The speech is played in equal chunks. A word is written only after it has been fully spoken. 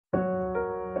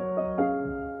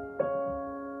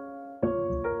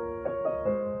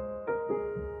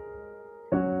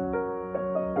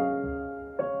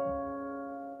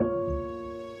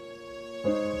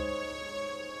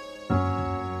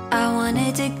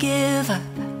wanted to give up.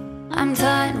 I'm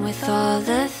done with all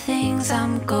the things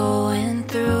I'm going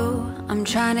through. I'm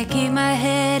trying to keep my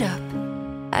head up.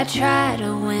 I try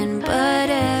to win, but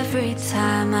every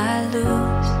time I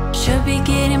lose. Should be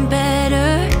getting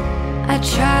better. I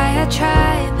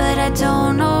try, but I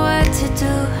don't know what to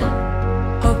do.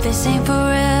 Hope this ain't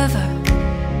forever.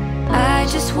 I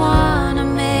just wanna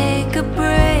make a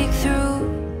breakthrough,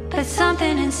 but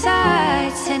something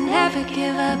inside said never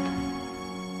give up.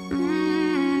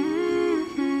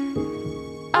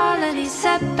 All of these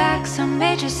setbacks are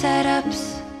major setups.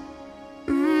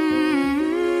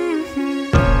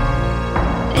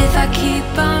 If I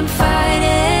keep on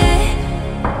fighting,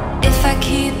 if I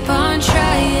keep on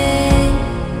trying,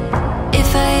 if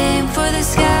I aim for the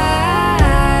sky,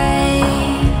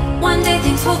 one day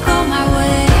things will go my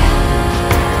way.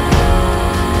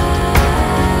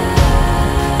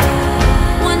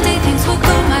 One day things will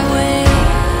go my way.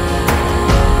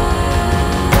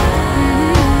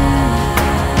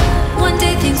 One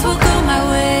day things will go my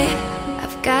way.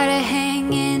 I've gotta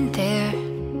hang in there.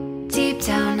 Deep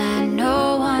down I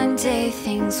know one day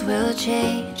things will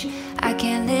change. I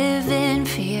can't live in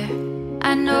fear.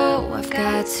 I know I've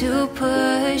got to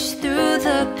push through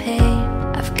the pain.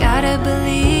 I've gotta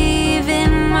believe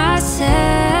in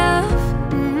myself.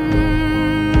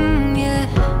 Yeah.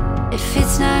 If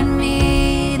it's not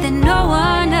me, then no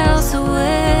one else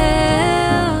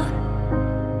will.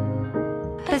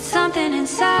 But something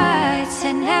inside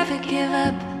said never give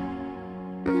up.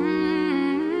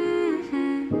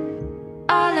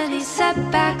 All of these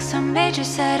setbacks are major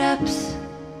setups.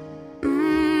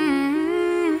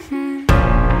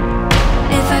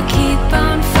 If I keep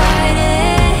on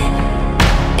fighting,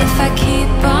 if I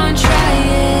keep on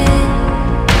trying,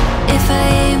 if I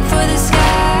aim for the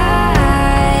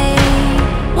sky,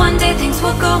 one day things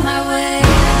will go my way.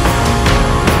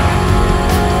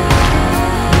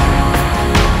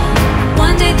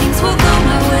 One day things will go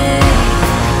my way.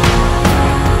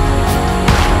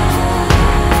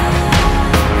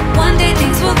 One day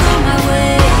things will go my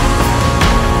way.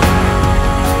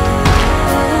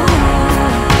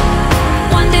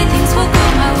 One day things will go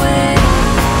my way.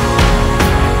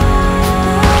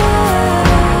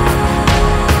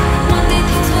 One day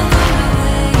things will go my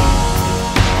way.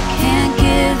 Can't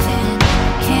give in,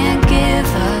 can't give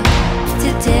up.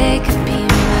 Today could be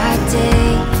my day.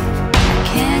 I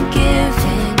can't give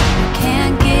in,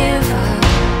 can't give up.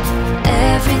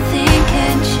 Everything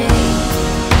can change.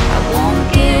 I won't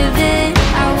give in,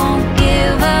 I won't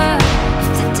give up.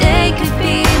 Today could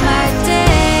be my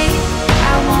day.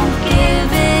 I won't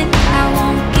give in, I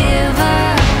won't give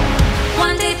up.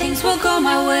 One day things will go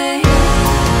my way.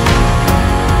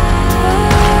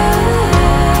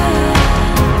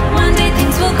 One day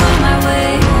things will go my way.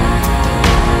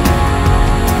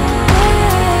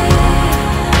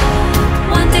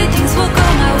 One day things will go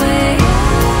my way.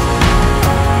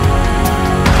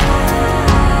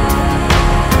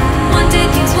 One day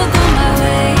things will go my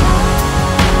way.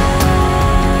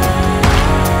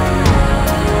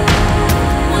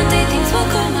 One day things will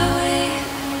go my way.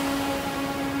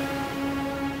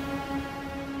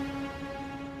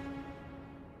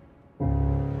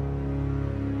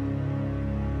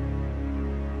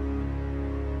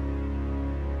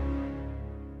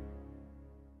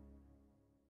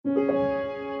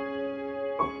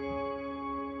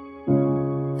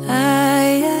 I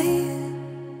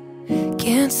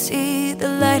can't see the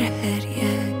light ahead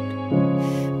yet,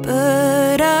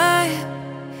 but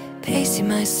I'm pacing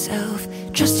myself,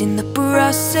 trusting the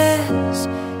process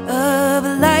of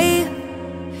life.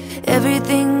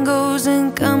 Everything goes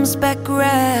and comes back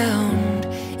round.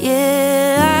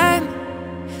 Yeah, I'm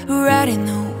riding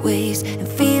the waves and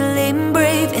feeling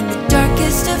brave in the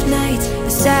darkest of nights, the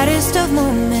saddest of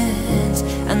moments.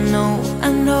 I know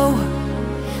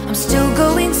I'm still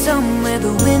going somewhere.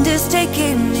 The wind is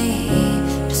taking me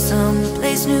to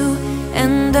someplace new,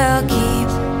 and I'll keep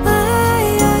my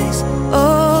eyes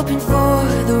open for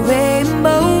the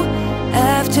rainbow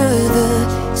after the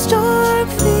storm.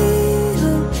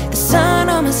 Feel the sun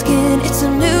on my skin. It's a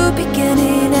new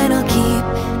beginning, and I'll keep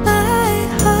my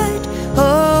heart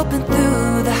open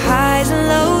through the highs and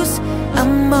lows.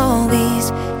 I'm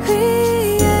always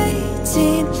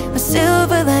creating my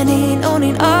silver lining,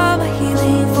 owning all my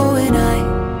healing for when I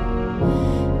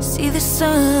see the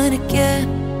sun again.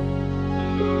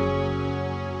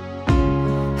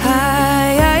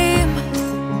 I'm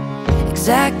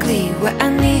exactly where I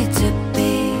need to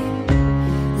be,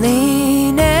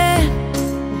 leaning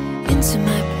into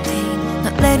my pain,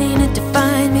 not letting it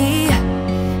define me.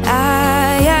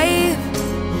 I've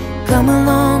come a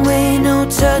long way, no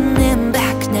turning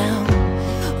back now.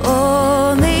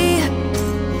 Only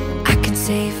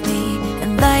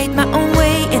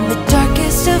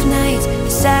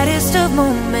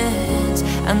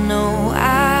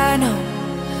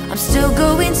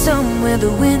somewhere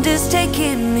the wind is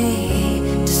taking me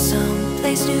to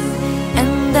someplace new,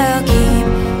 and I'll keep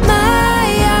my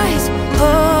eyes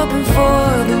open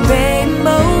for the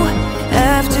rainbow.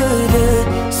 After the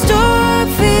storm,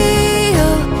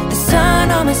 feel the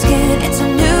sun on my skin. It's a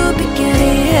new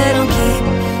beginning, and I'll keep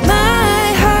my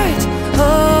heart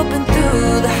open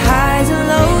through the highs and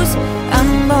lows.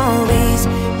 I'm always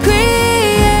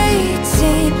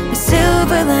creating a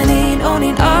silver lining,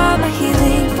 owning all my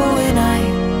healing for when I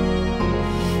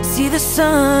see the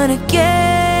sun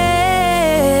again.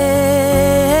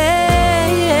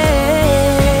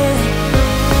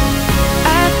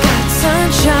 I've got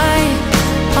sunshine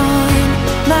on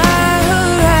my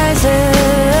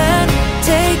horizon,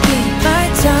 taking my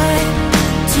time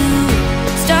to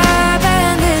stop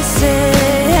and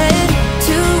listen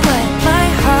to what my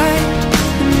heart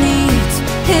needs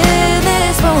in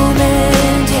this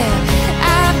moment. Yeah,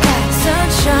 I've got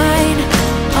sunshine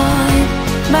on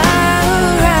my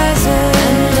horizon,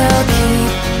 and I'll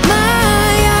keep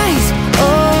my eyes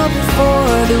open for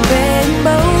the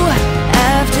rainbow.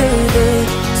 After the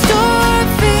storm,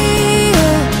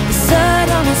 feel the sun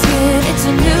on my skin. It's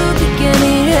a new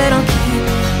beginning, and I'll keep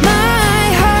my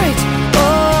heart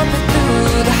open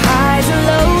through the highs and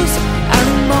lows.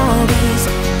 I'm always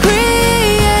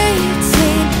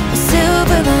creating a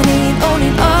silver lining,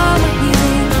 owning all my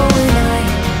healing for when I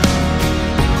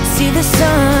see the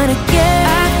sun again.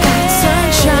 I've got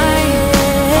sunshine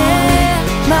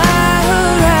on my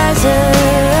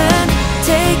horizon,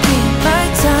 taking my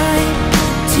time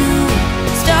to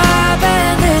stop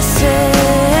and listen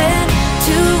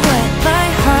to what my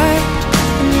heart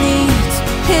needs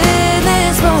in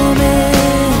this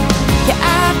moment. Yeah,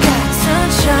 I've got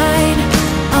sunshine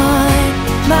on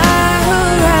my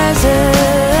horizon.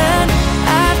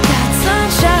 I've got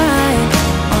sunshine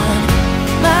on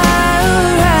my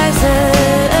horizon.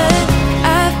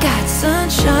 I've got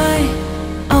sunshine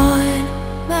on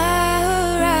my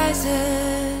horizon.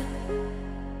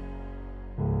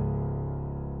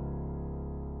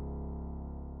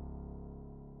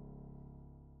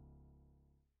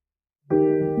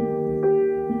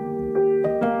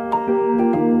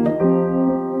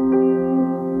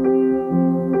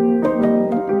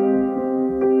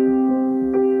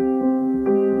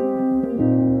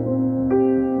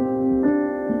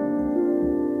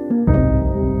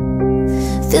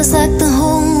 Feels like the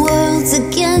whole world's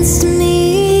against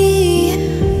me.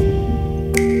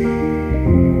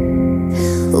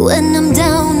 When I'm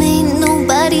down, ain't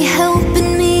nobody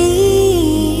helping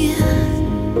me.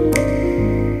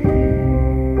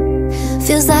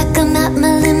 Feels like I'm at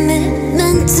my limit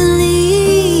mentally.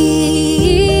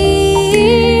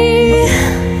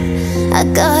 I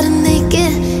gotta make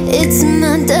it, it's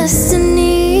my destiny.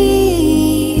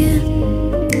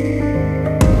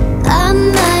 I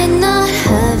might not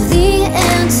have the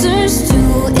answers to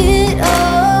it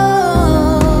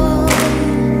all,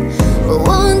 but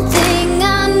one thing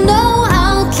I know,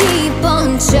 I'll keep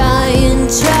on trying,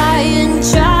 trying,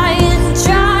 trying,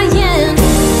 trying.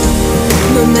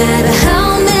 No matter how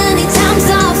many times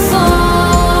I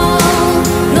fall,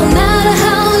 no matter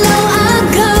how low I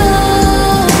go,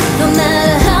 no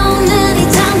matter how many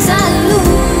times I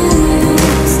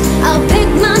lose, I'll pick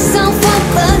myself up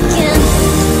again.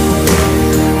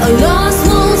 A loss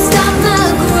won't stop my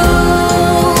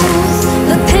growth,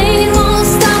 the pain won't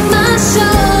stop my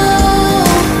show.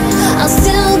 I'll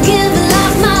still give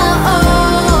life my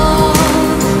all,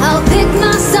 I'll pick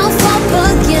myself up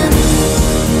again.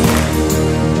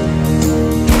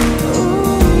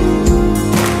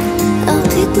 I'll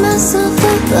pick myself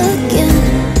up again.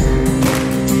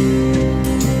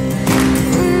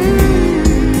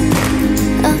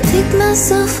 I'll pick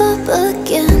myself up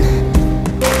again.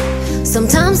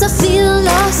 Sometimes I feel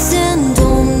lost and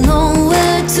don't know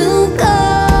where to go.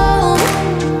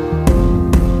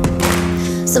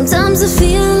 Sometimes I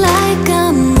feel like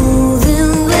I'm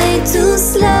moving way too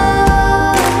slow.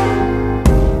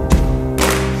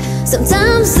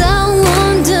 Sometimes I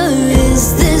wonder, is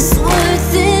this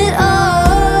worth it all?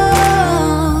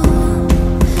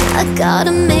 I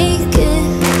gotta make it,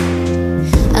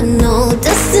 I know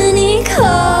destiny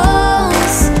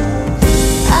calls.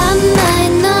 I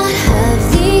might not have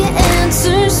the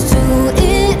answers to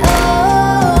it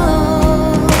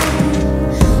all,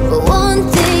 but one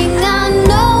thing I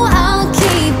know, I'll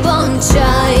keep on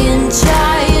trying,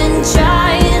 trying,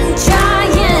 trying,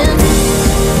 trying.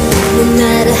 No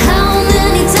matter how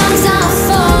many times I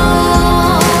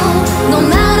fall, no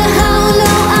matter how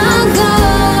low I go,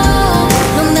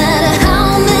 no matter how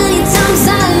many times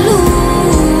I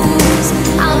lose,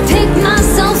 I'll pick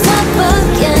myself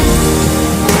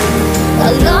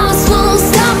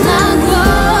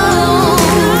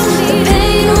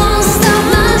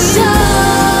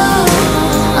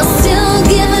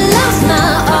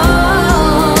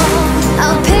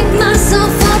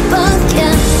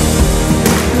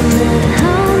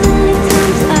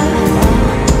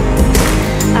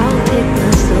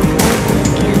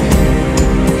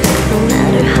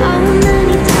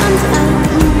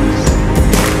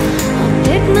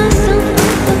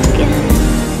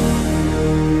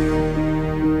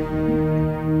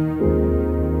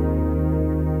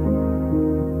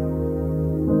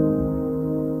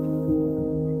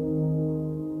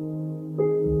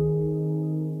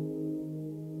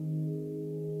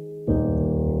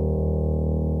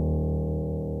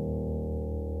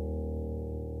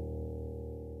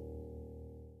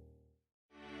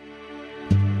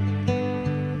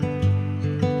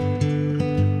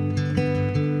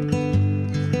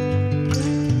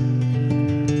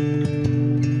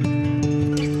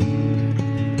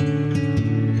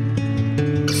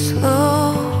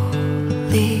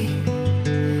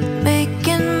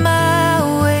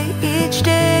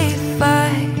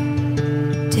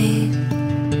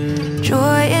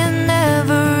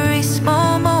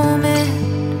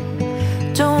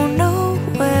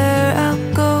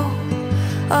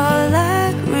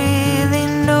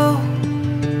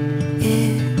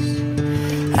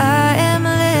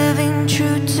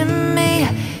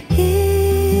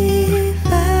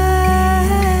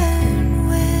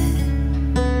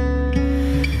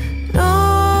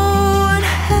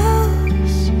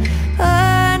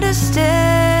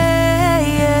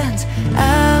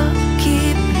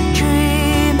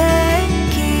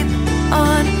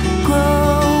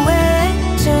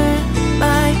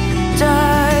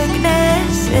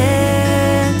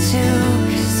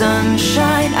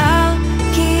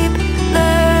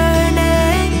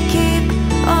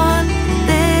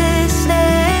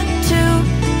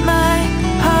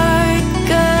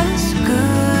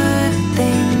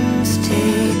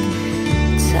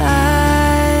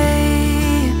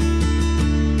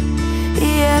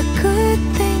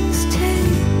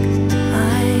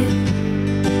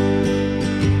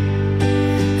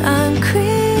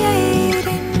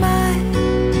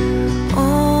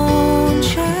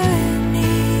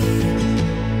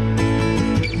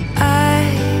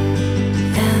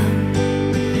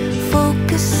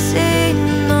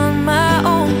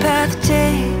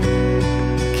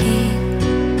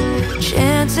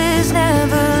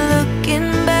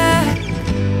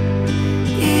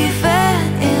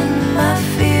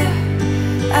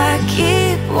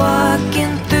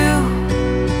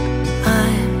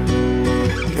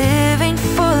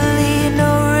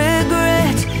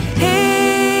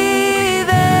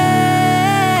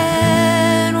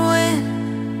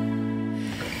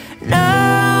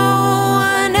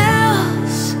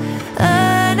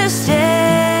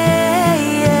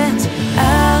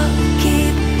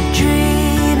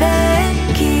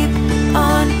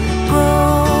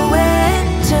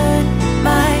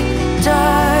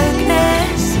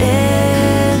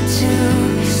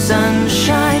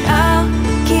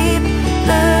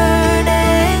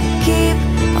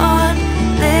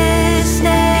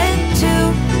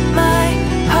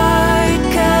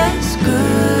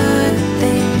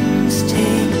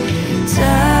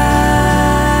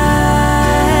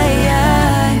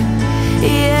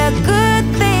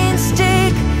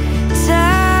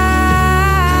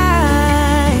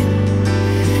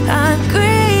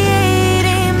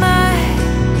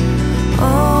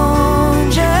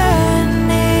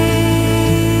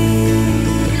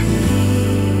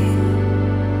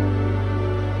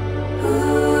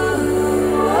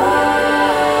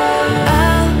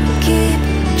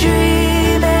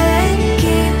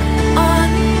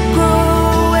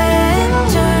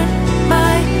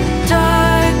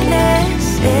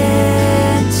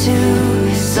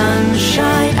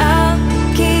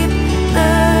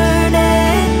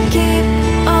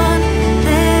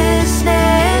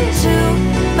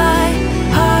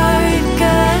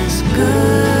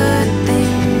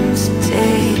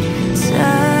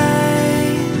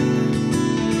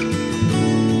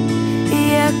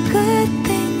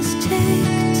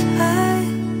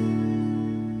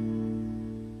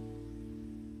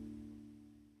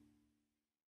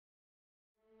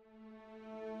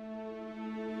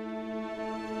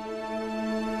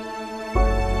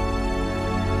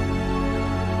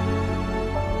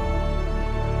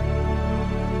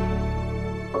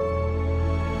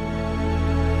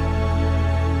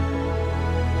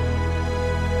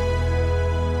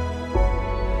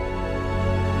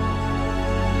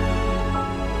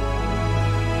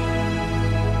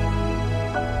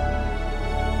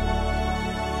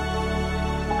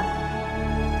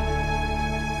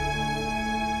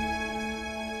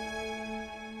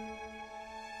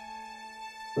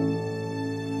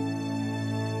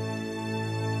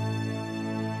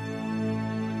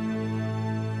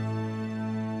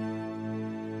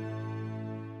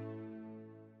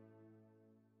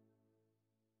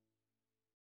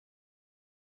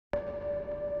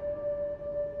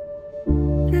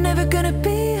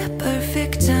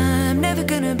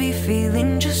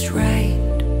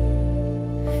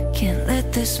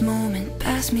this moment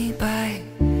pass me by.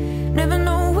 Never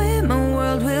know when my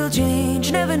world will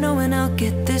change, never know when I'll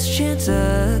get this chance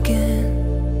again.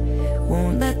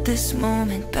 Won't let this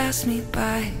moment pass me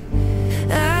by.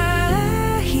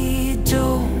 I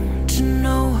don't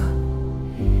know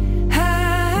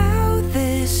how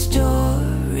this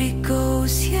story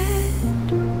goes yet.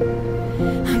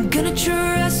 I'm gonna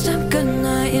trust, I'm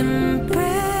gonna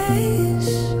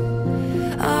embrace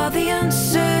all the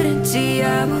uncertainty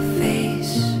I will face.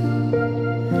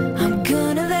 I'm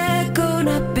gonna let go,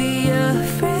 not be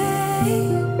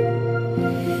afraid.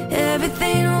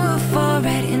 Everything will fall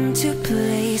right into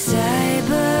place. I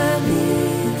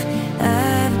believe,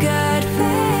 I've got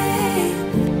faith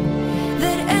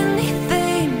that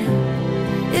anything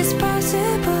is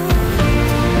possible.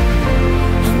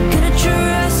 I'm gonna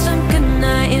trust, I'm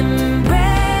gonna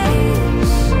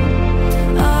embrace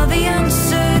all the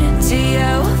uncertainty I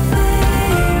will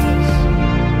face.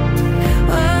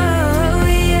 Oh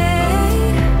yeah.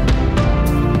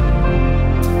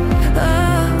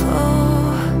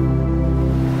 Oh,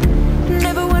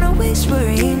 never wanna waste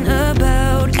worrying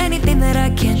about anything that I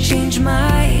can't change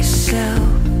myself.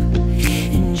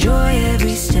 Enjoy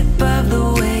every step of the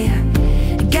way.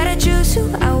 I gotta choose who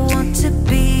I want to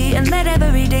be, and let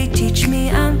every day teach me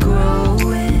I'm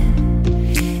growing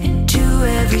into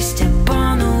every step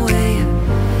on the way.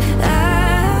 I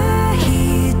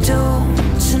don't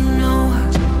know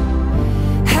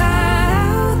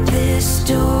how this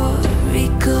story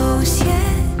goes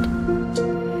yet.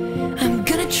 I'm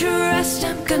gonna trust,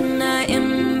 I'm gonna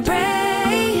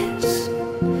embrace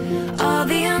all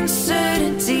the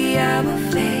uncertainty I will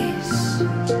face.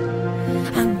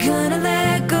 I'm gonna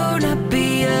let go, not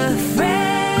be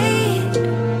afraid.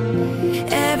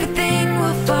 Everything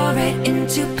will fall right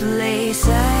into place. I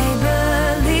believe.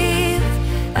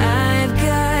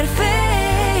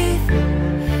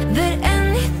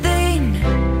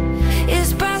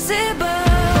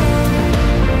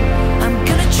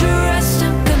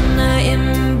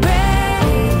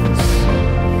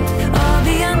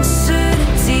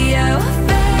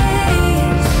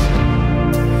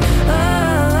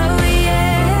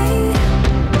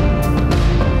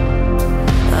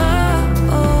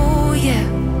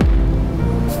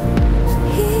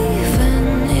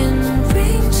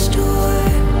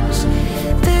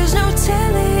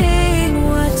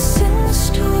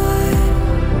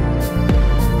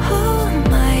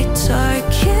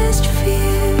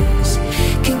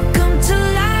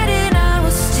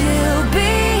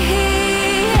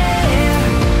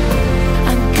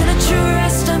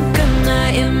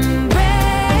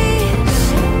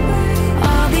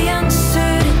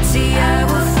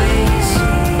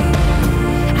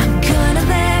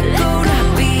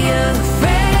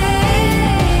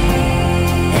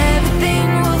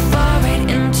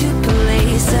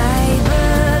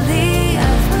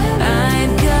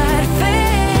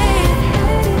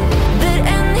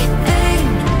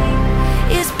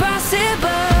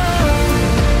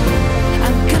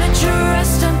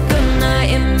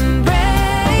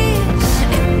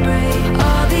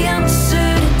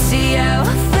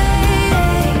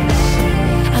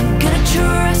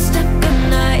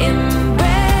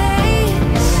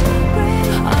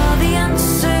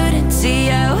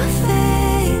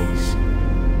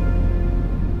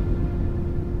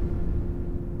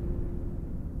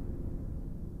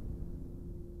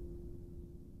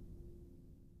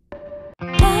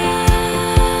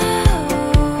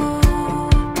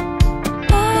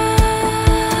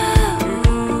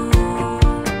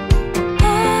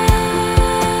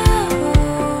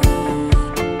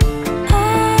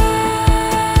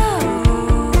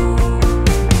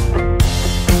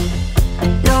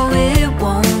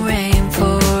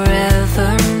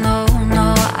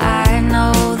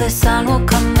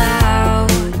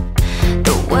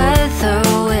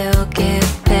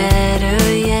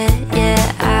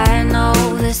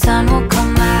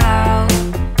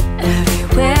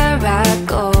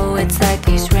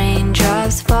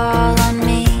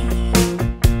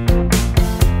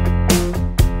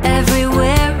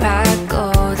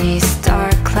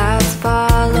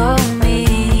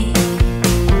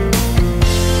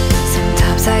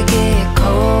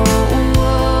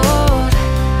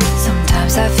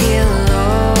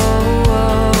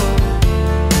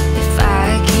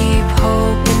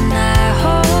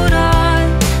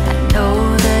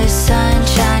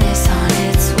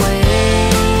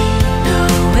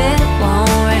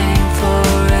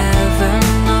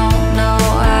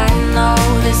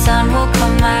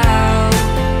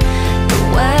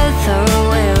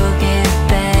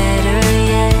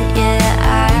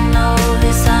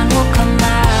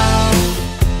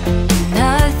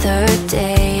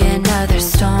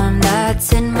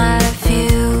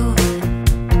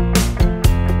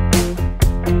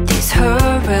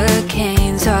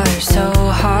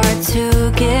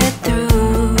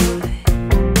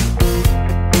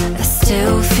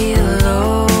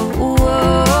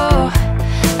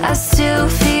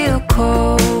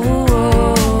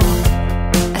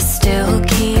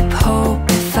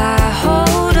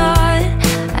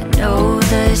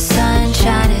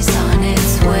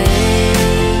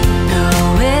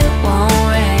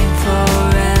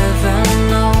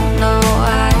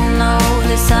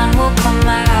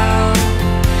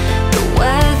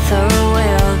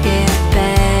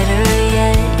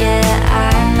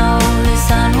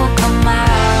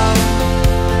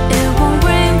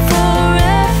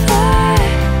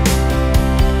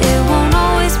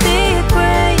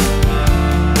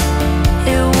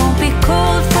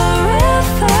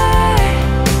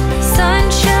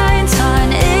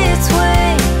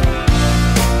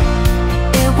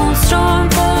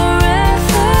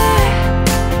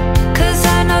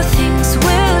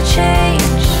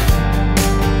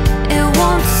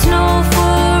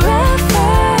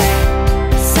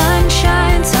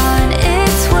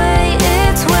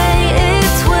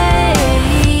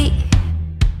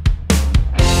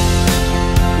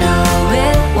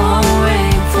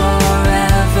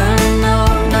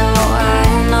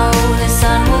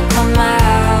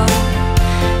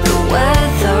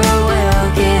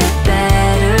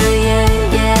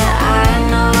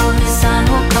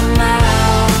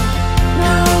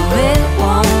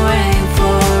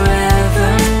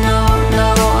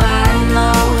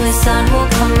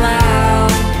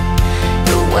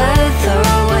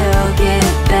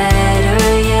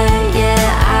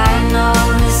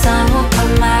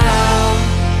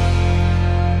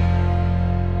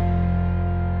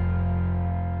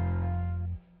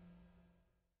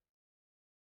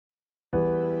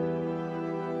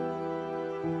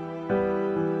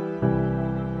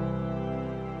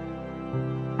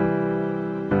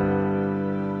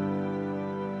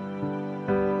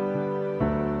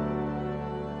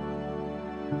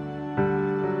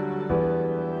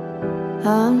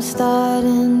 I'm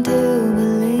starting to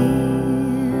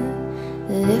believe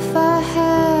that if I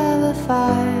have a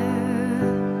fire,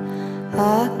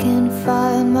 I can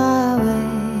find my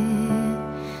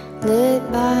way,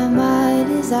 lit by my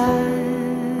desire.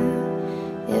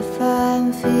 If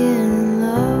I'm feeling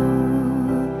low,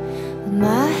 with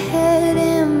my head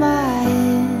in my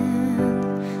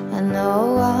hand, I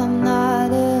know I'm not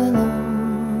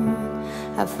alone.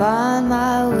 I find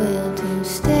my will to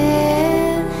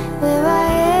stand where I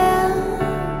am,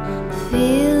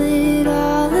 feel it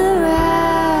all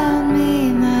around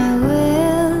me. My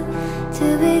will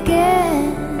to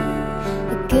begin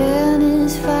again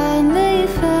is finally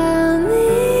found me.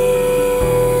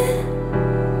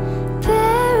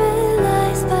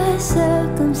 Paralyzed by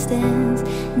circumstance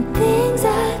and things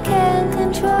I can't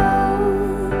control.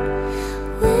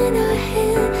 When I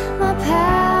hand my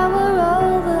power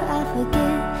over, I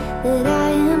forget that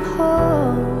I am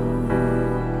whole.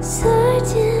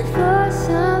 Searching for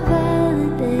some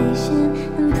validation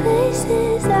in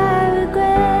places I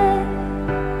regret.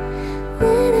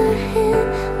 When I hand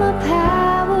my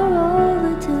power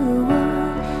over to the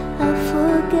world, I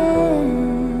forget,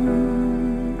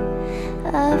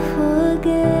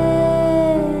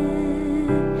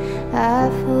 I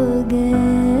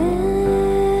forget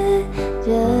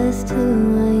just who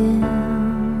I am.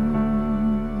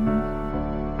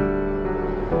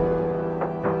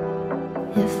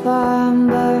 If I'm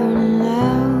burning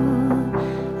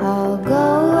out, I'll go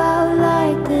out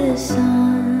like the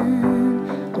sun,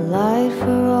 a light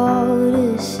for all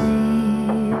to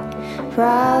see.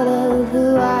 Proud of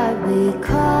who I've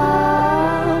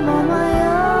become on my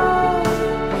own.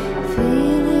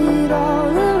 Feel it all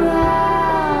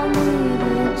around me,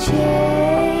 the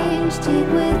change deep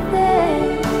within.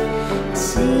 I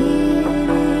see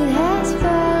it has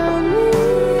found me.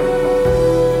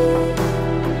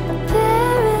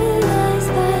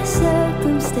 Paralyzed by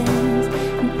circumstance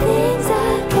and things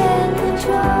I can't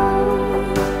control.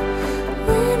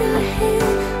 When I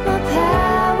hand my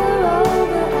power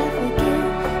over, I forget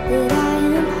that I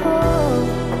am whole.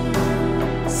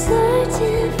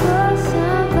 Searching for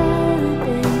some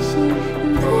validation in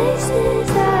places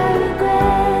I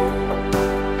regret.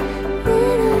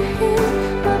 When I hand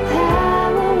my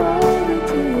power over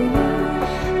to the world,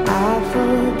 I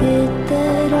forget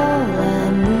that all I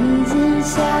need's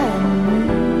inside me.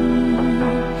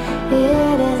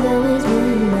 It has always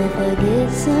been. I forget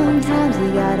sometimes you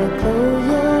gotta close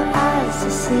your eyes to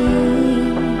see.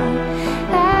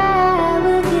 I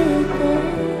will get there.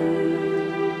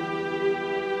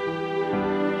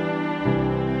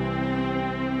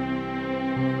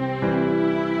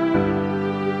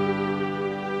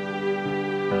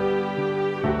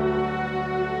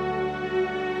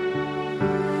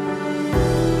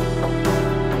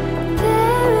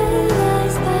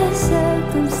 Paralyzed by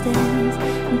circumstance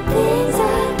and things I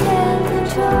can't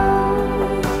control.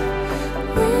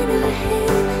 When I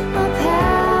hand my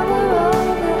power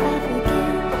over, I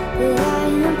forget that I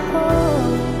am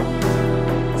whole.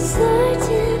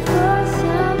 Searching for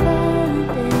some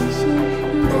validation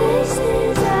in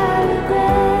places I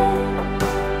regret.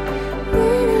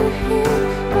 When I hand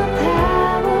my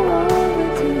power over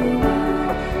to the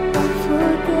world, I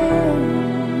forget.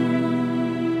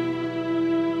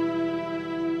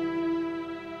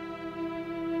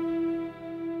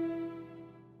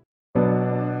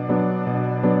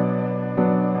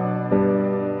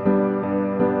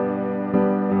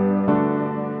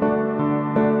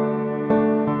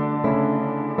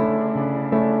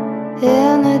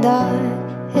 In the dark,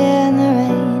 in the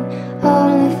rain,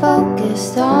 only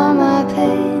focused on my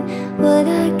pain. Would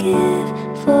I give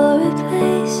for a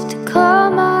place to call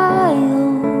my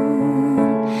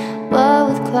own? But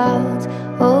with clouds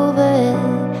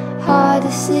overhead, hard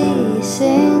to see a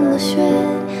single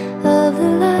shred of the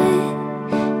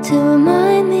light to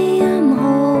remind me I'm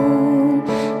home.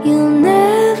 You'll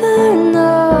never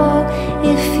know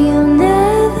if you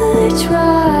never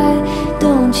try.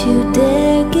 Don't you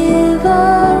dare give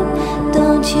up,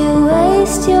 don't you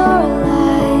waste your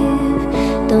life.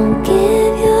 Don't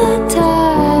give your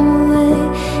time away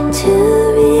to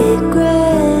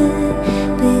regret,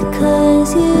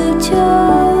 because you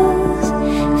chose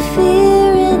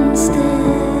fear instead.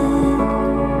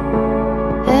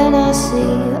 And I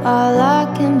see all I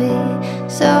can be,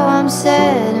 so I'm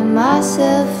setting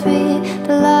myself free.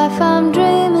 The life I'm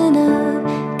dreaming of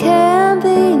can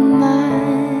be mine.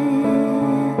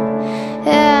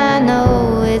 Yeah, I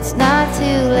know it's not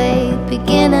too late.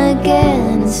 Begin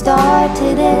again and start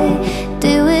today.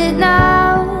 Do it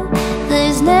now,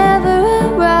 there's never a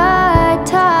right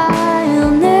time.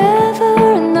 You'll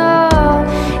never know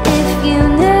if you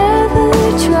never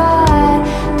try.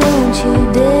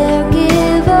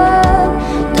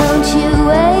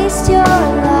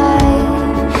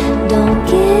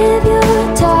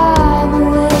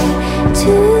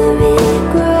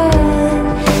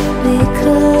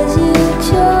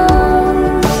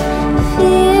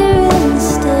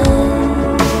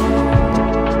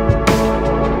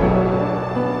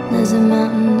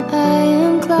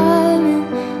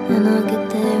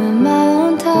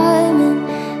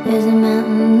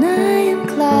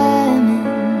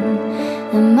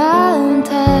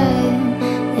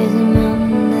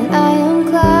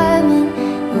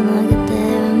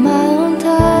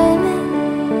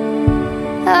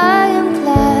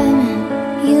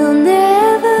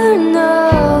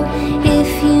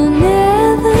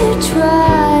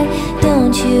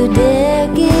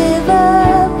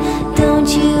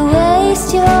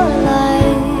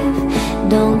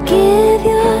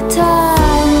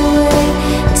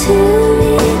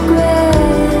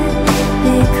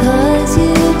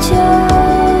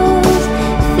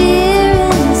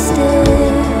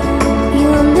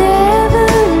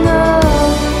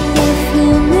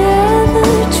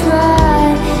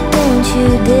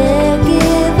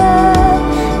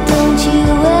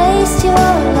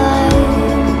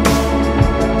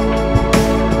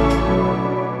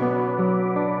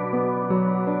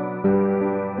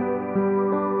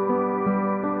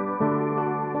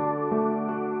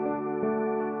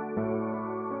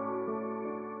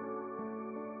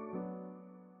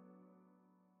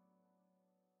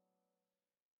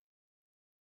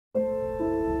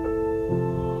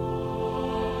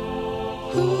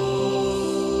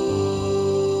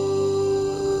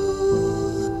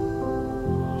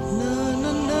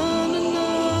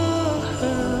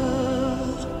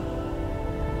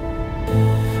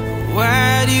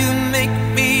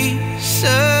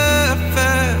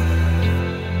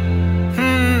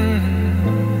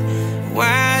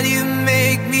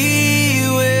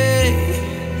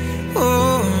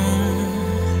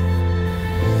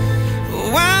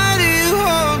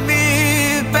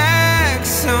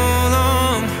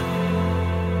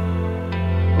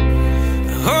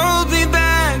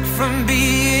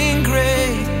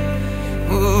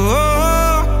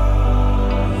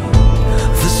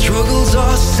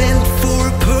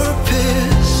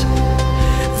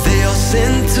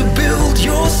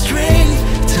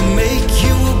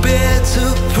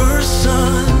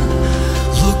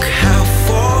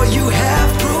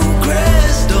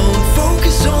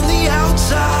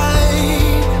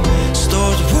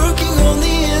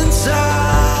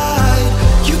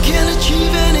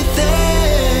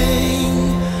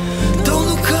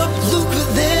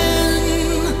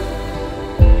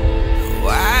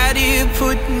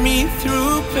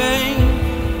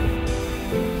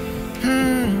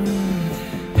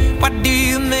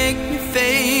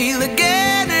 fail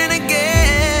again and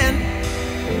again.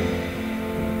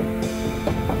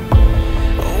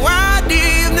 Why do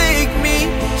you make me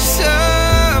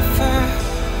suffer?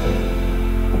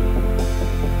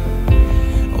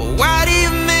 Why do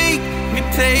you make me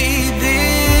play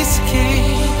this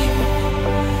game?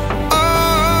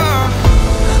 Oh,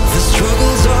 the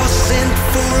struggles are sent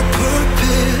for a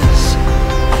purpose.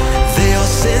 They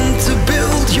are sent to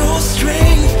build your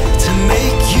strength, to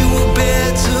make you a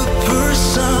better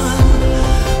person.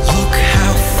 Look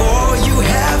how far you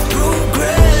have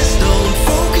progressed. Don't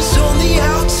focus on the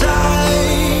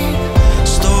outside,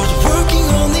 start working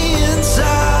on the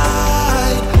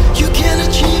inside. You can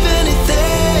achieve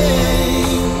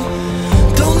anything.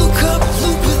 Don't look up,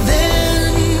 look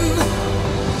within.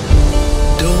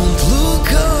 Don't look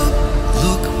up,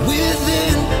 look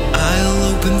within. I'll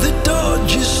open the door,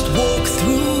 just walk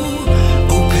through.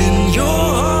 Open your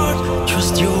heart,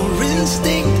 trust your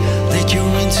instinct, let your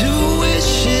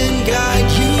intuition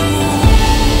guide you.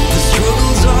 The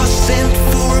struggles are sent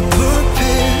for a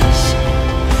purpose.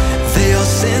 They are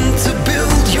sent to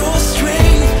build your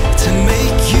strength, to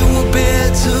make you a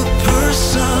better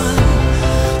person.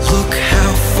 Look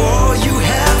how far you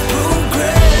have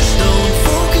progressed. Don't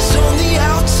focus on the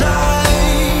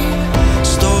outside,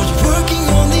 start working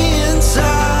on the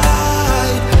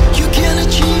inside. You can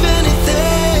achieve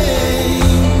anything.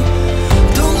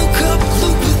 Don't look up,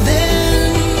 look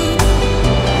within.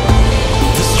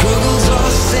 The struggles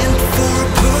are sent for a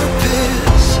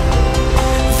purpose.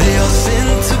 They are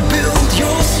sent to build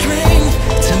your strength,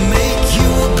 to make you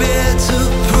a better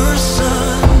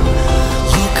person.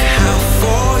 Look how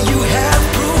far you have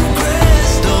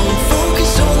progressed. Don't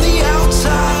focus on the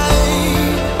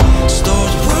outside,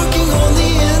 start working on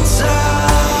the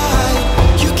inside.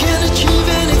 You can achieve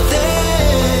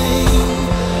anything.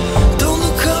 Don't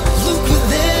look up, look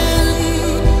within.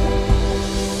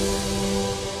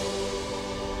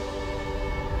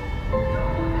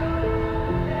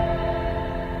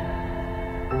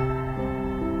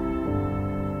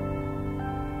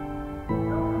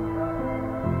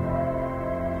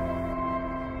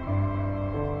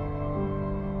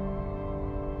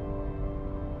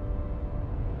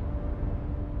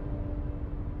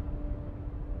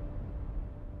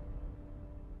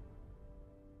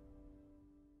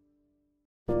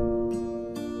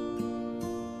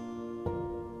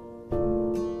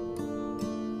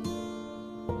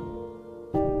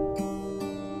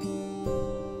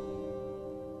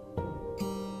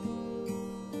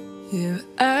 Here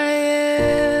I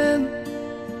am,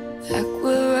 back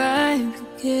where I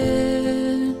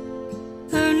began.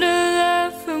 Learned a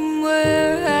lot from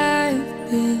where I've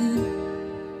been.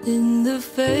 In the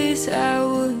face I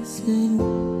was in,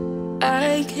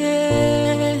 I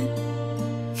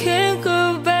can't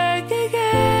go back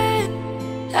again.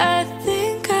 I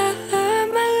think I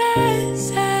learned my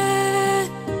lesson.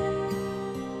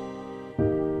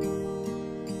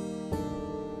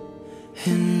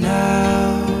 And now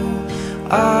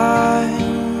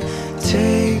I'm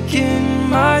taking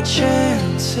my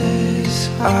chances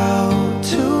out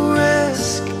to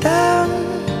risk them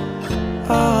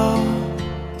all.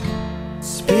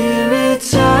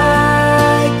 Spirits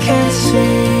I can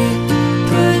see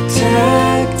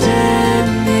protecting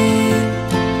me,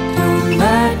 no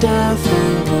matter the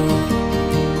road.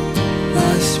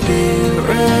 My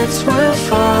spirits will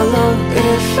follow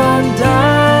if I'm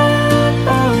down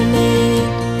or need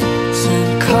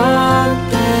some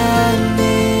company.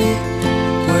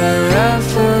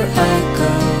 Wherever I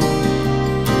go,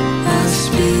 my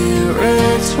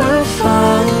spirits will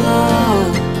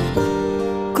follow.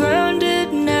 Grounded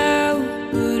now,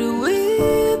 but we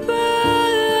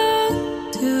belong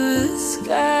to the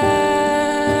sky.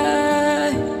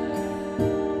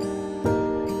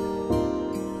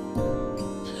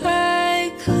 I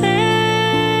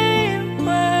claim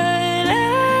what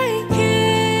I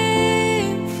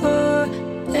came for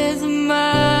is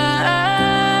mine.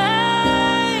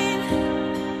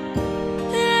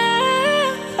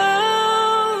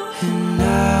 And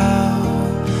now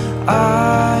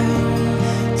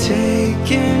I'm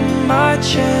taking my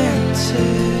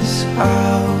chances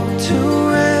out to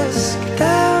risk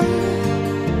them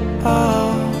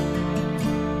all.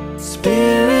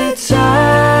 Spirits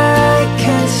I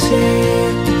can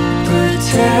see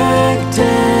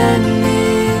protecting me,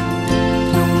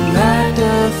 no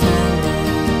matter the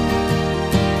road.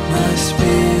 My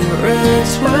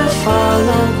spirits will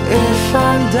follow if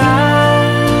I'm down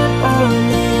or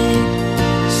need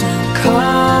some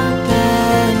company.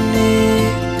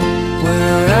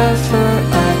 Wherever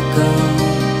I go,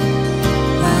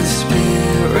 my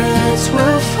spirits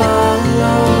will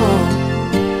follow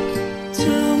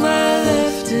to my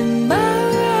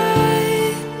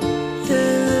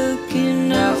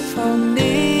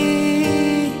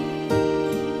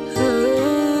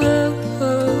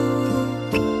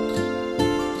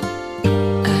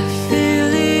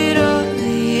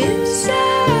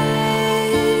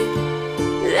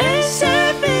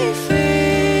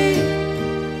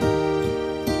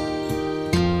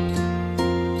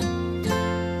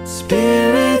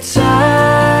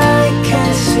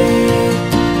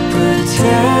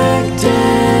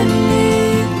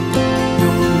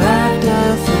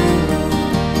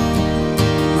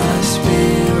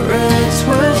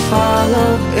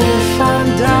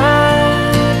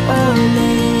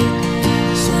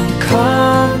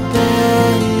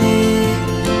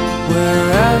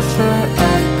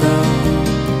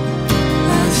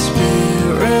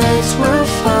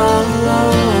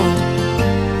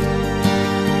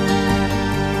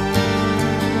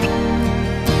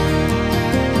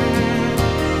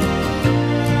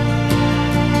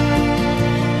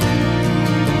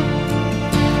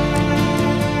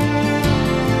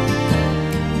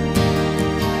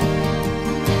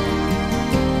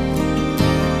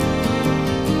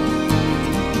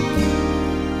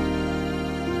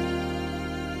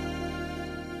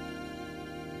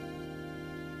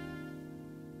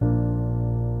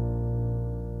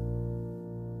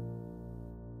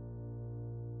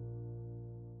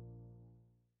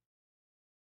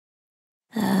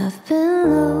I've been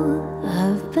low,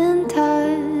 I've been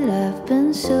tired, I've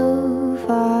been so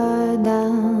far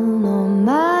down on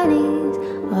my knees,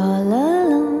 all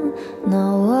alone,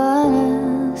 no one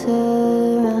else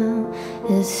around.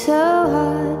 It's so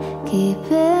hard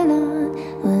keeping on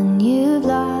when you've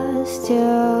lost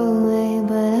your way,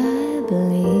 but I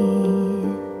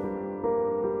believe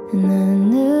in a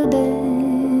new day.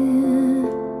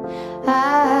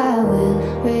 I will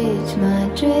reach my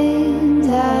dreams,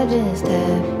 I just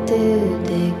have to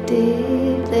dig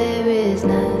deep. There is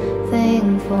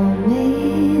nothing for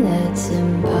me that's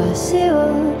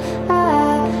impossible.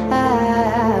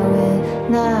 I will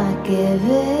not give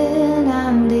in,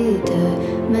 I'm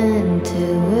determined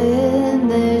to win.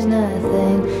 There's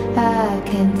nothing I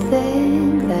can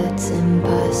think that's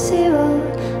impossible.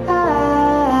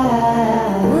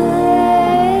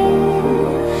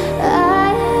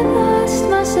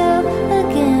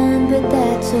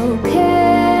 That's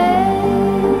okay.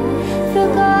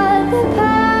 Forgot the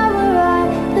power I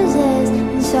possess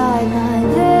inside my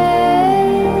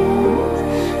veins.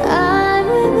 I'm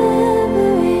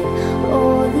remembering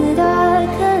all that I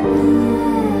can do.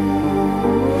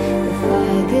 If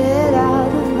I get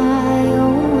out of my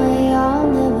own way, I'll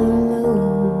never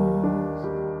lose.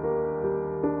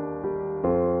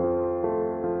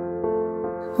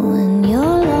 When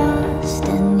you're lost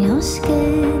and you're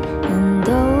scared and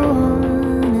don't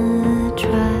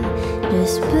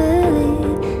just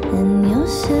believe in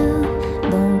yourself,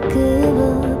 don't give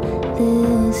up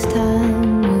this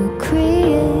time. You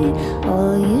create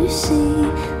all you see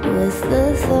with the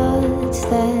thoughts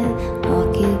that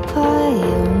occupy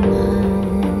your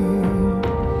mind.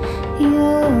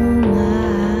 Your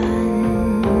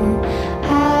mind.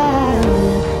 I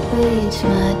will reach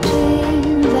my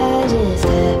dreams, I just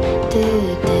have to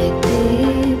dig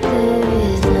deep. There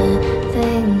is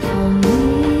nothing for me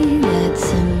that's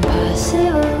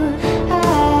impossible. I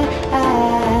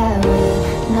will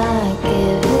not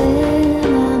give in,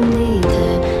 I'm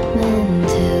determined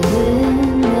to win.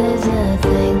 There's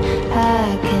nothing I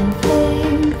can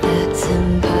think that's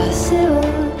impossible.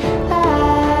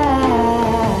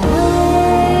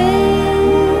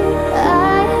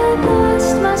 I have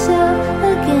lost myself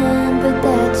again, but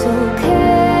that's okay.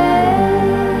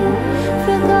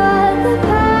 Forgot the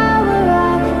power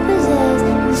I possess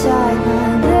inside my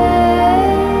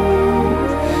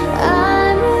veins.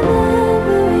 I'm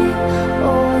remembering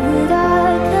all that I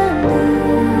can do.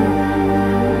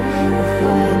 If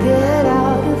I get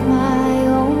out of my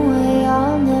own way,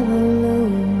 I'll never lose.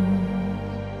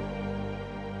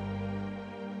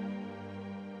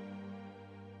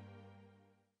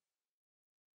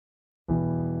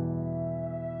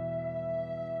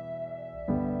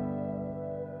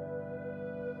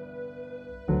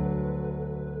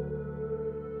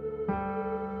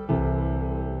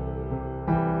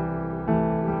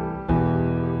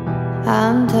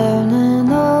 I'm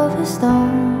turning over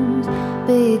stones,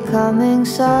 becoming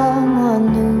someone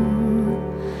new.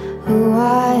 Who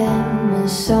I am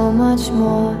is so much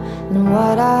more than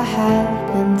what I have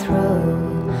been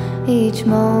through. Each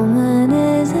moment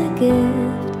is a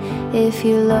gift. If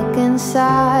you look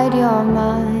inside your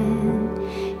mind,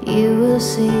 you will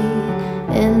see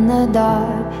in the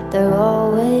dark there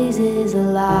always is a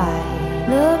light.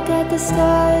 Look at the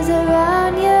stars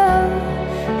around you,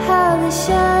 how they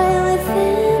shine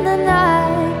within the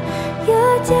night.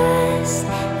 You're just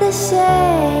the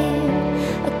same,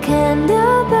 a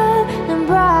candle burning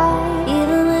bright.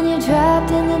 Even when you're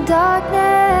trapped in the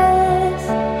darkness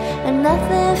and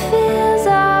nothing feels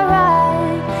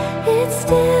alright, it's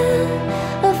still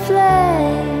a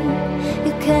flame,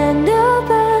 your candle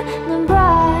burning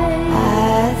bright.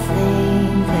 I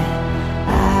think that I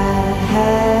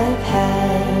have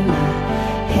had my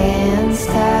hands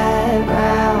tied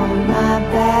round my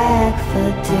back for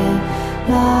too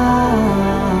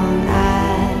long. I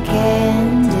can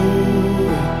do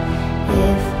it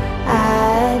if I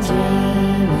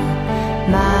dream it.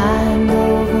 Mind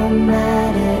over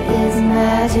matter is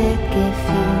magic if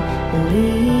you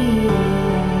believe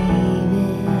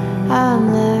it. I'm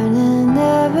learning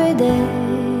every day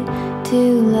to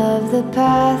love the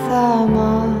path I'm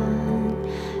on.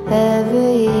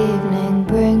 Every evening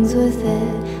brings with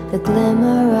it the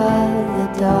glimmer of the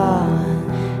dawn.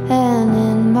 And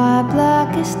in my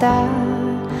blackest hour,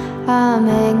 I'm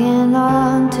hanging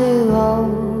on to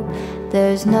hope.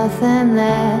 There's nothing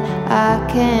that I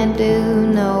can't do,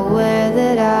 nowhere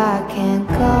that I can't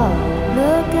go.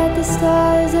 Look at the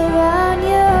stars around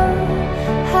you,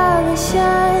 how they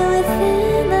shine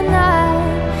within the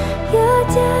night. You're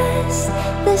just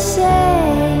the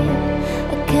same,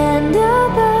 a candle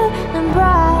burning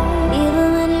bright. Even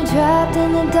when you're trapped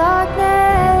in the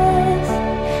darkness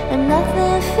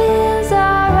nothing feels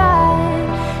alright.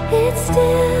 It's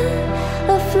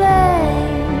still a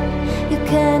flame, your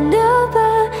candle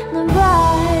burning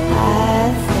bright. I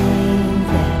think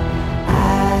that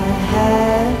I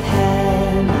have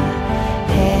had my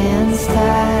hands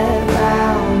tied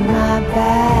round my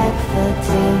back for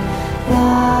too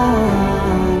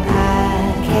long. I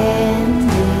can't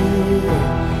do it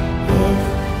if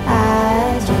I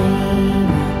dream.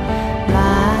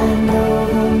 Mind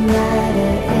over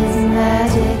matter is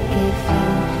magic if you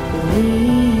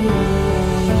believe.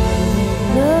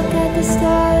 Look at the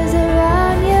stars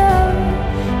around you,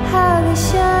 how they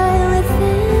shine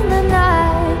within the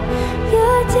night.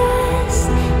 You're just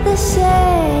the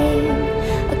same,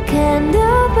 a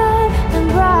candle burning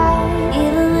bright.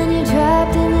 Even when you're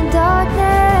trapped in the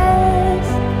darkness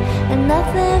and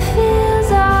nothing feels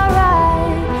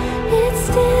alright, it's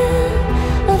still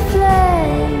a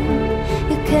flame,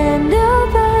 your candle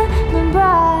burning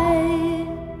bright.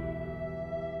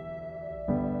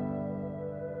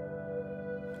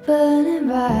 Burning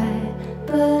bright,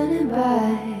 burning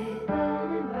bright.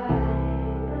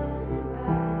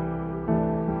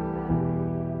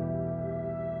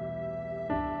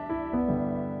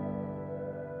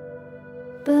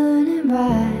 Burning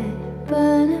bright,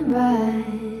 burning bright.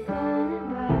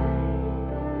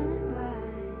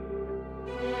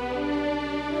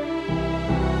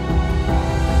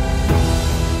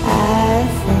 I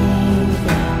think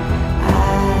that I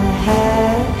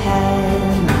have had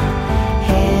my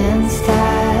hands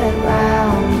tied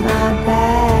round my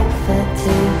back for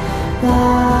too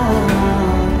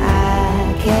long. I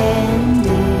can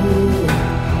do it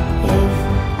if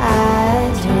I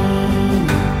dream.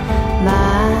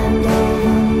 Mind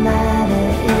over matter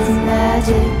is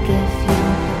magic if you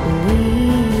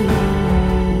believe it.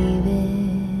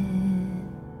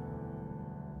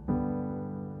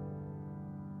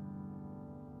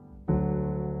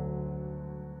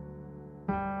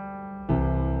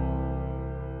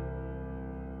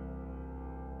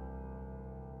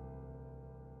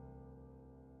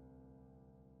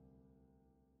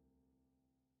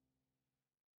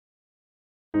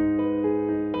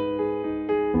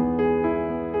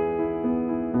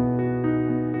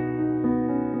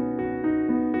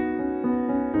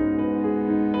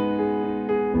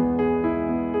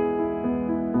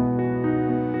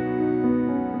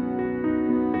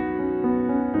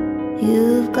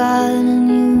 You've gotten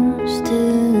used to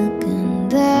looking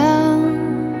down,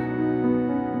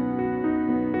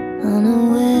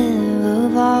 unaware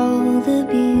of all the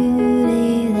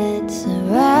beauty that's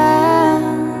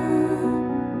around.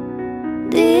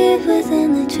 Deep within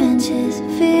the trenches,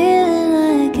 feeling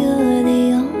like you're the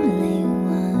only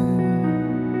one.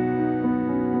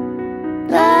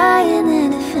 Lying in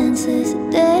the fences,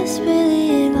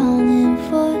 desperately longing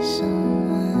for someone.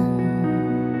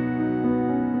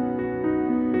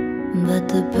 But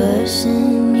the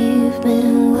person you've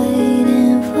been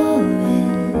waiting for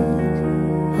is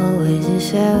always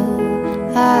yourself.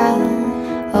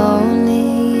 Only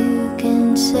you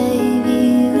can save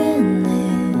you in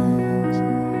this.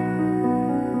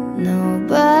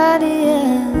 Nobody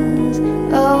else.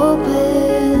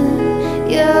 Open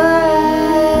your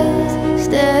eyes,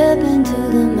 step into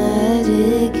the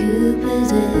magic you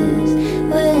possess.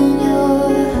 When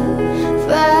you're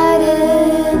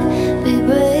frightened, be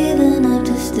brave enough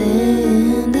to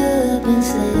stand up and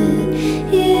say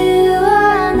you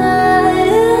are not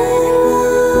alone.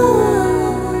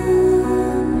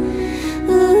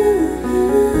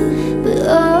 Ooh, but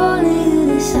only you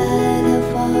decide how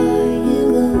far you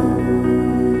go.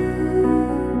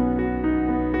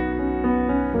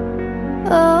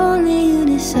 Only you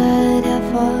decide how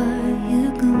far you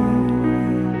go.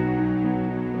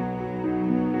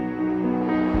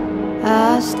 I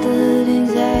stood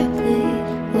exactly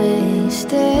where you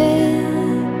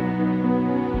stared,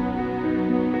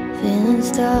 feeling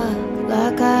stuck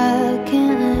like I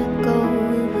can't let go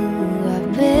of who I've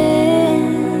been.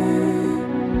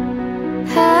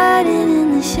 Hiding in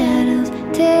the shadows,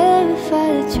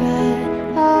 terrified to try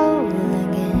all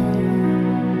again.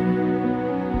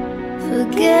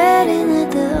 Forgetting that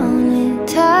the only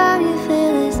time you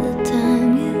feel is the time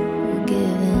you were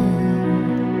given.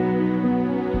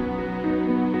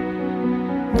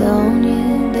 Don't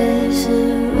you dare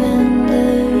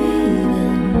surrender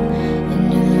even in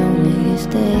your loneliest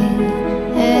day.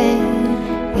 Hey,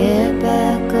 get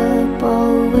back up,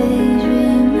 always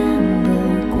remember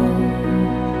quote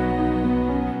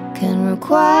can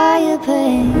require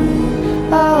pain.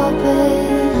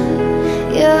 Open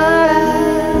your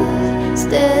eyes,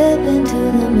 step into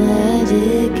the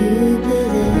magic you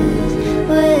possess.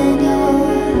 When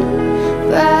you're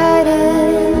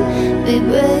frightened, be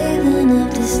brave.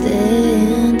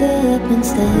 stand up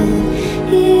instead.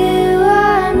 You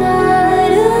are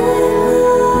not alone.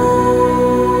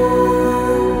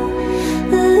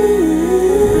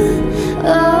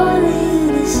 Only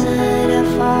you decide how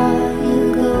far you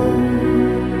go.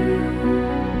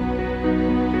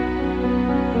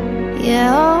 Yeah,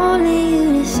 only you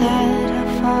decide how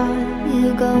far you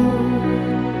go.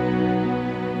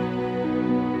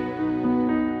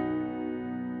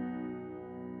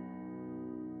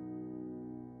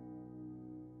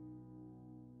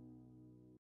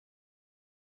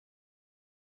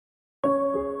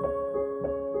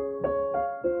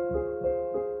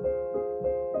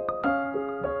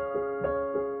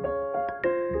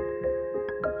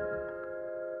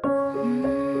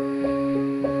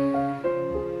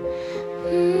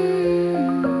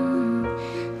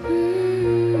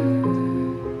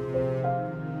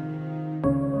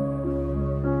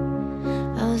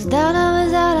 I was down, I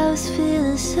was out, I was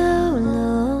feeling so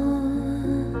low.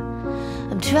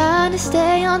 I'm trying to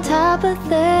stay on top of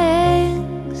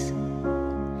things.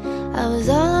 I was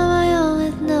all on my own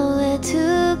with nowhere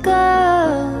to go.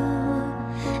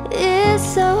 It's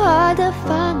so hard to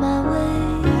find my way,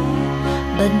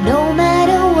 but no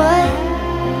matter what,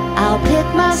 I'll pick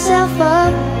myself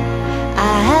up.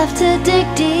 I have to dig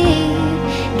deep,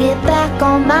 get back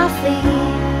on my feet.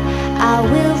 I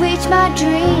will reach my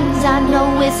dreams. I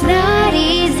know it's not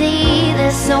easy.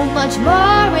 There's so much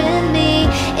more in me.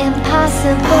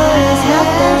 Impossible is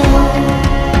nothing.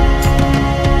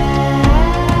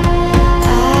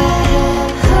 I have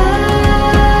hope.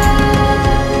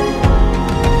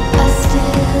 I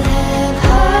still have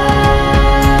hope.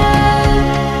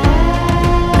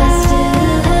 I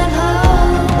still have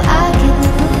hope. I can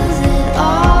lose it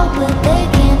all, but they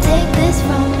can't take this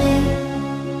from me.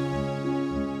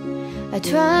 I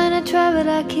try and I try, but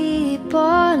I keep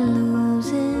on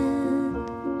losing.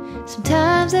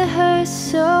 Sometimes it hurts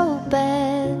so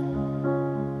bad.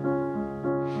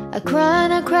 I cry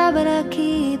and I cry, but I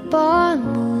keep on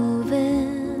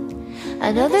moving.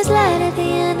 I know there's light at the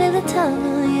end of the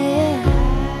tunnel, yeah.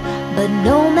 But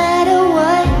no matter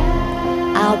what,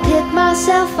 I'll pick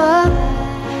myself up.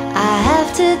 I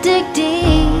have to dig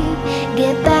deep,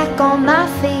 get back on my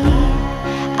feet.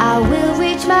 I will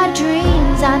reach my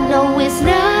dreams. I know it's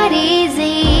not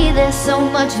easy. There's so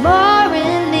much more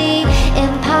in me.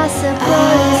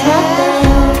 Impossible is nothing.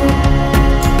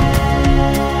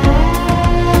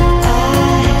 I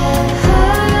have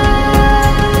hope.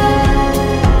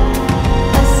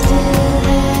 I still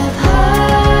have hope.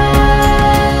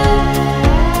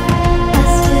 I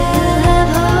still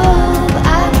have hope.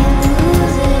 I can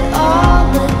lose it all,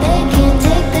 but they can't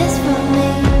take this from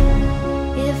me.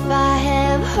 If I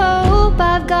have hope,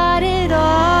 I've got it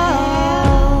all.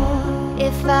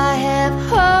 If I have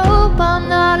hope, I'm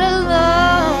not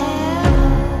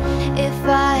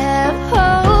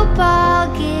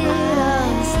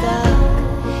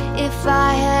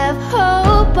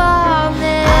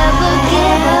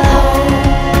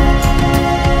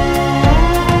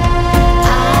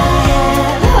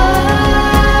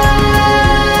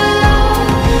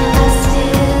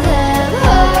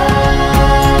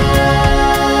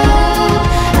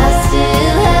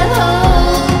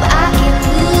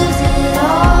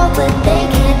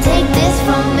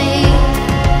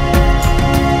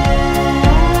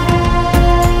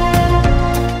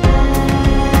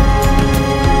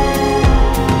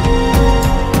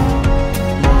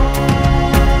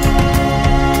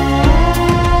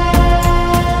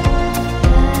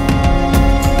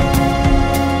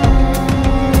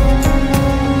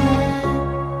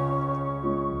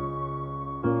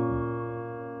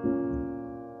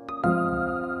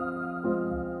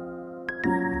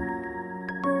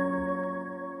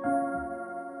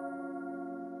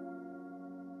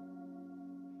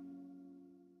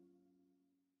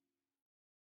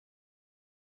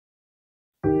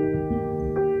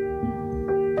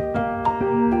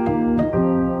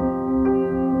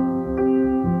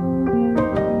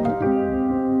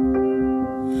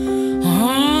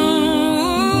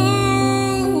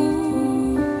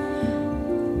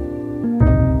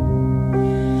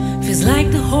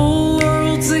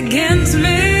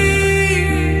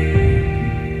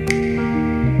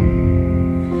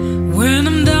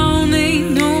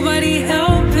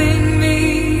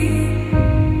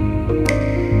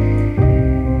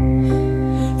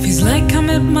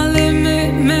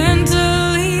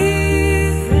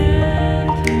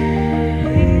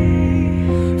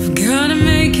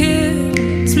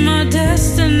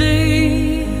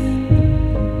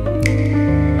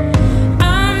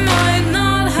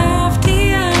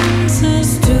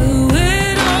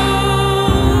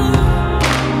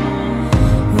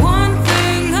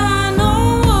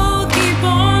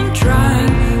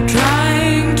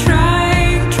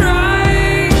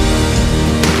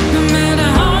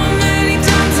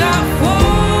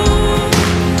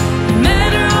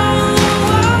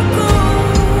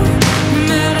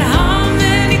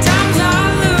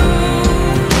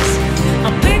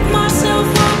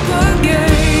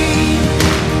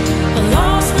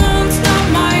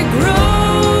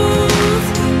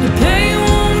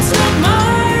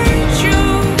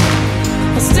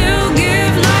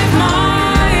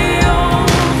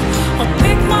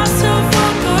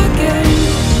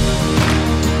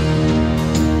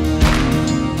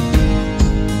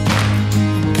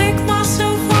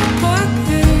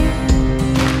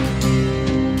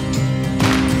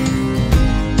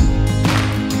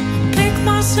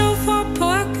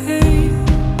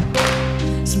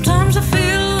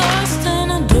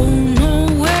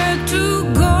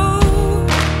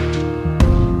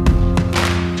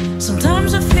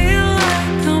Sometimes I feel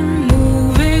like I'm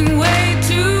moving way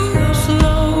too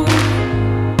slow.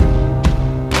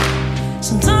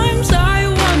 Sometimes I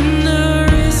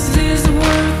wonder, is this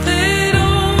worth it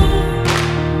all?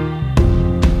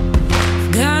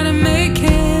 Gotta make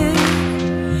it,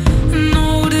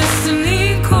 no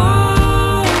destiny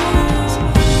calls.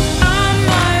 I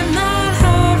might not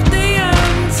have the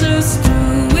answers to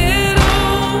it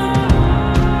all.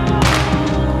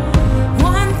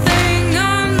 One thing I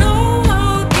know,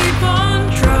 I'll keep on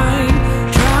trying,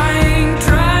 trying,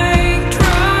 trying,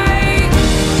 trying.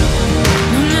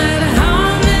 No matter how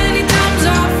many times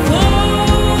I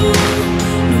fall,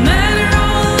 no matter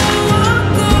how low I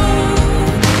go,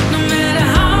 no matter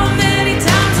how many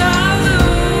times I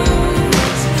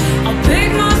lose, I'll pick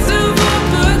myself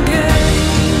up again.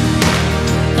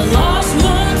 The loss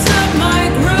won't stop my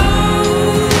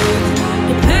growth,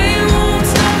 the pain won't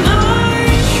stop my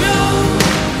show.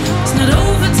 It's not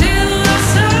over till I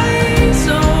say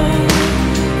so.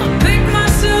 I'll pick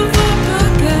myself up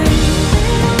again.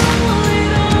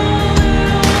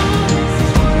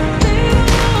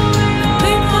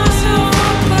 Pick myself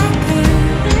up again.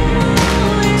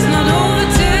 It's not over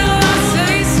till I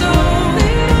say so.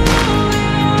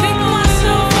 Pick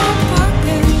myself up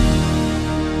again.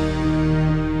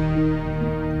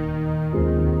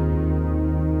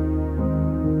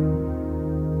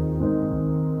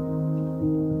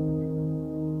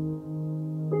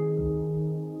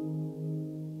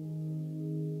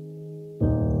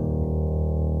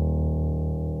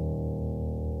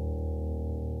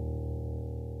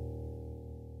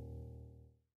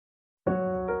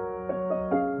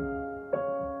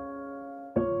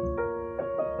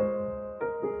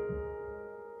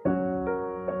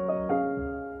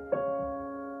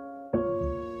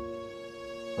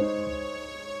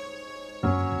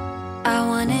 I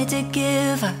wanted to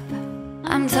give up.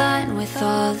 I'm done with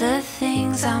all the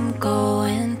things I'm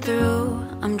going through.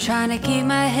 I'm trying to keep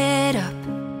my head up.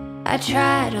 I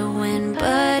try to win,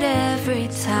 but every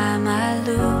time I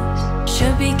lose.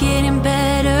 Should be getting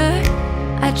better.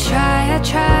 I try,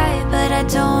 but I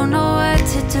don't know what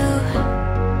to do.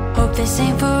 Hope this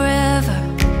ain't forever.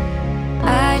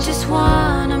 I just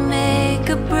wanna make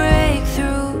a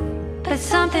breakthrough, but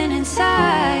something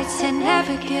inside said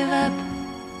never give up.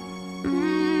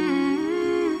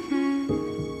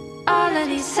 All of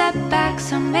these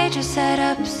setbacks are major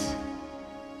setups.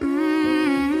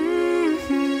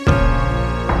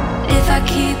 If I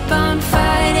keep on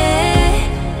fighting,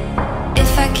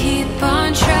 if I keep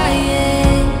on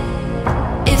trying,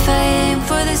 if I aim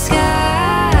for the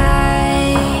sky,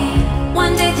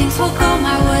 one day things will go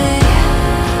my way.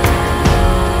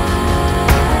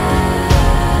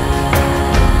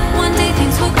 One day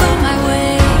things will go my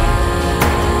way.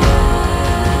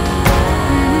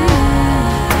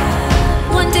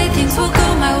 One day things will go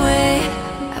my way.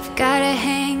 I've gotta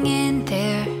hang in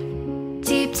there.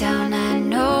 Deep down I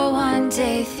know one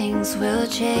day things will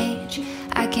change.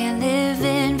 I can't live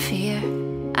in fear.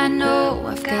 I know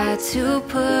I've got to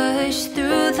push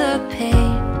through the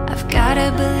pain. I've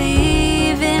gotta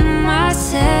believe in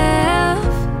myself.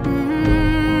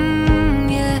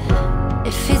 Yeah.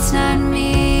 If it's not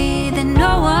me, then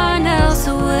no one else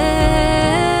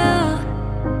will.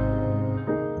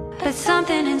 But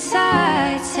something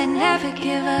inside said never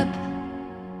give up.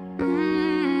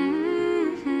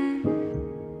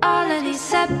 All of these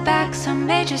setbacks are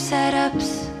major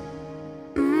setups.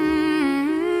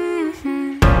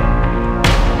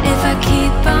 If I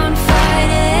keep on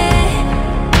fighting,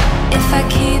 if I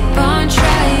keep on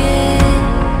trying,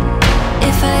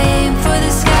 if I aim for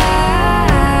the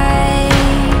sky,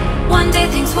 one day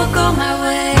things will go my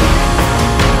way.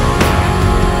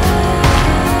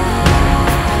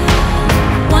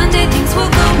 One day things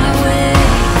will go my way.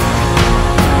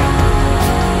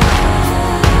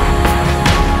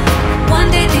 One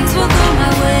day things will go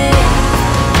my way.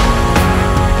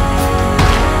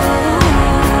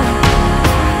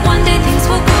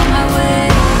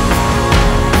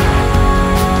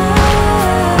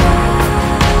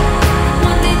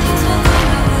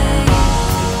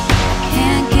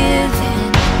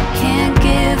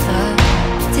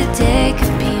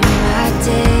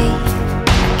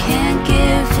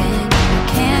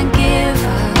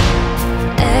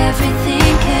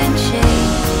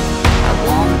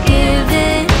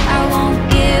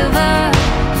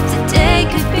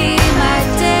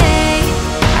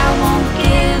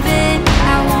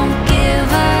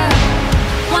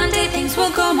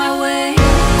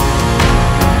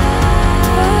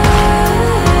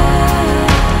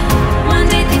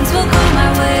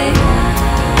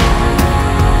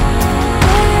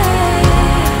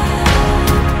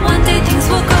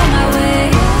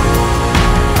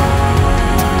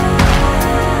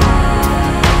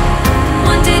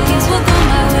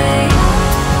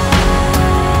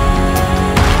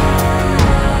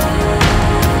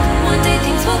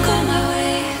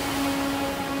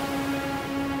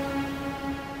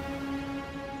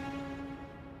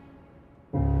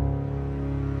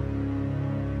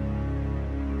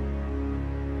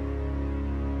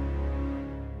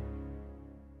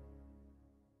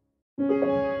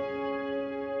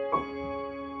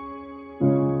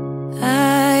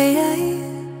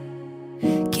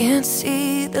 can't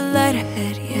see the light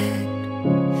ahead yet,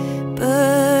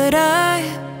 but I'm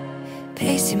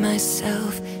pacing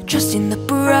myself, trusting the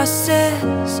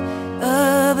process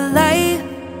of life.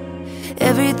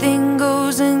 Everything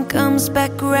goes and comes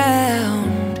back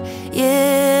round.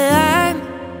 Yeah, I'm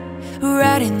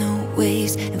riding the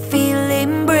waves and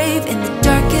feeling brave in the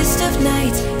darkest of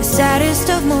nights, the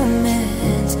saddest of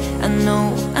moments. I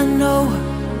know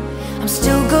I'm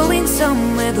still going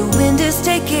somewhere. The wind is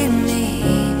taking me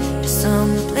to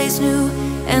someplace new,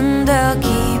 and I'll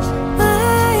keep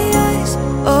my eyes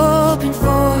open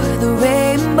for the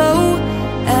rainbow.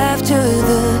 After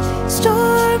the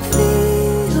storm,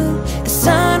 feel the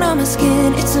sun on my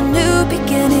skin. It's a new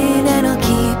beginning, and I'll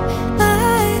keep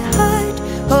my heart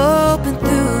open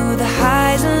through the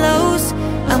highs and lows.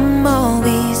 I'm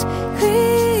always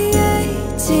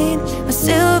creating my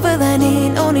silver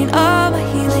lining, owning all my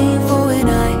healing for when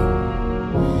I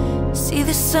see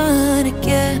the sun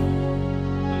again.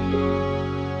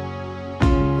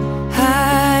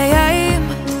 I'm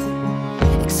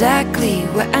exactly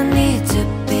where I need to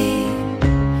be,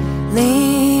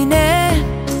 leaning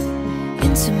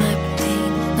into my pain,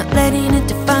 not letting it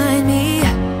define me.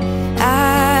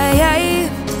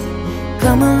 I've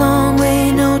come a long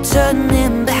way, no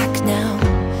turning back now.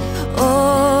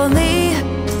 Only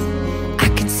I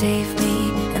can save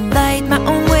me and light my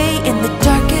own way in the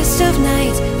darkest of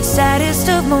nights, the saddest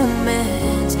of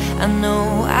moments. I know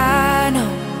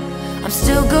I'm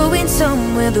still going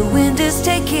somewhere. The wind is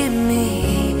taking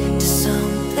me to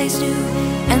someplace new,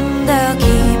 and I'll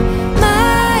keep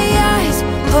my eyes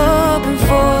open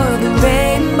for the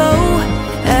rainbow.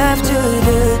 After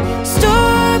the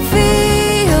storm,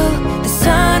 feel the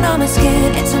sun on my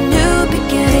skin. It's a new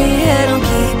beginning, and I'll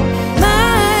keep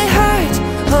my heart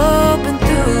open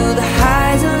through the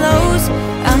highs and lows.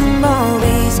 I'm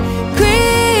always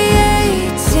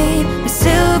creating a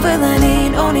silver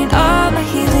lining, owning all my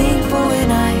healing for when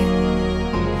I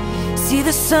see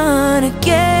the sun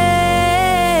again.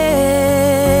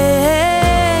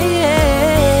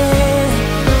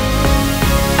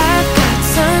 I've got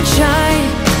sunshine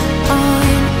on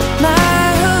my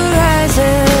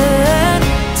horizon,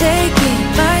 taking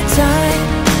my time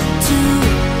to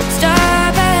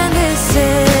stop and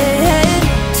listen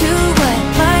to what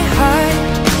my heart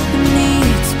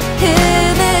needs in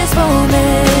this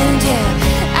moment. Yeah,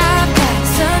 I've got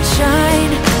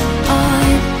sunshine on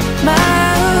my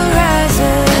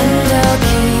horizon, and I'll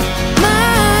keep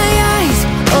my eyes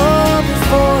open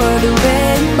for the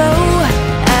rainbow.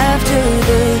 After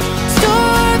the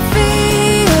storm,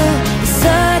 feel the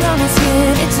sun on my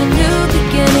skin. It's a new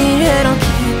beginning, and I'll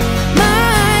keep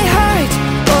my heart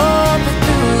open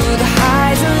through the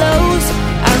highs and lows.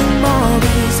 I'm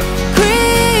always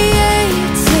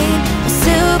creating a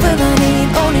silver lining,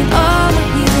 owning all my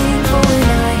healing for when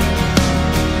I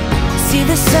see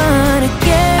the sun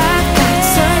again. I've got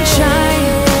sunshine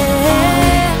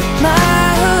on my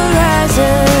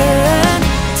horizon,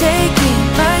 taking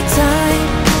my time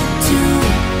to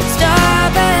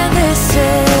stop and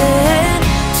listen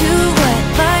to what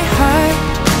my heart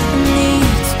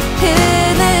needs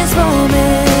in this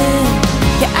moment.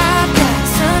 Yeah, I've got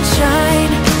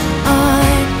sunshine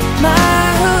on my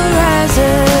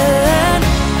horizon.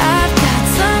 I've got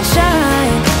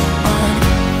sunshine on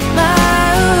my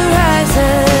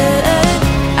horizon.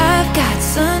 I've got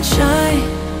sunshine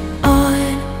on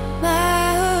my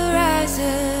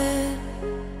horizon.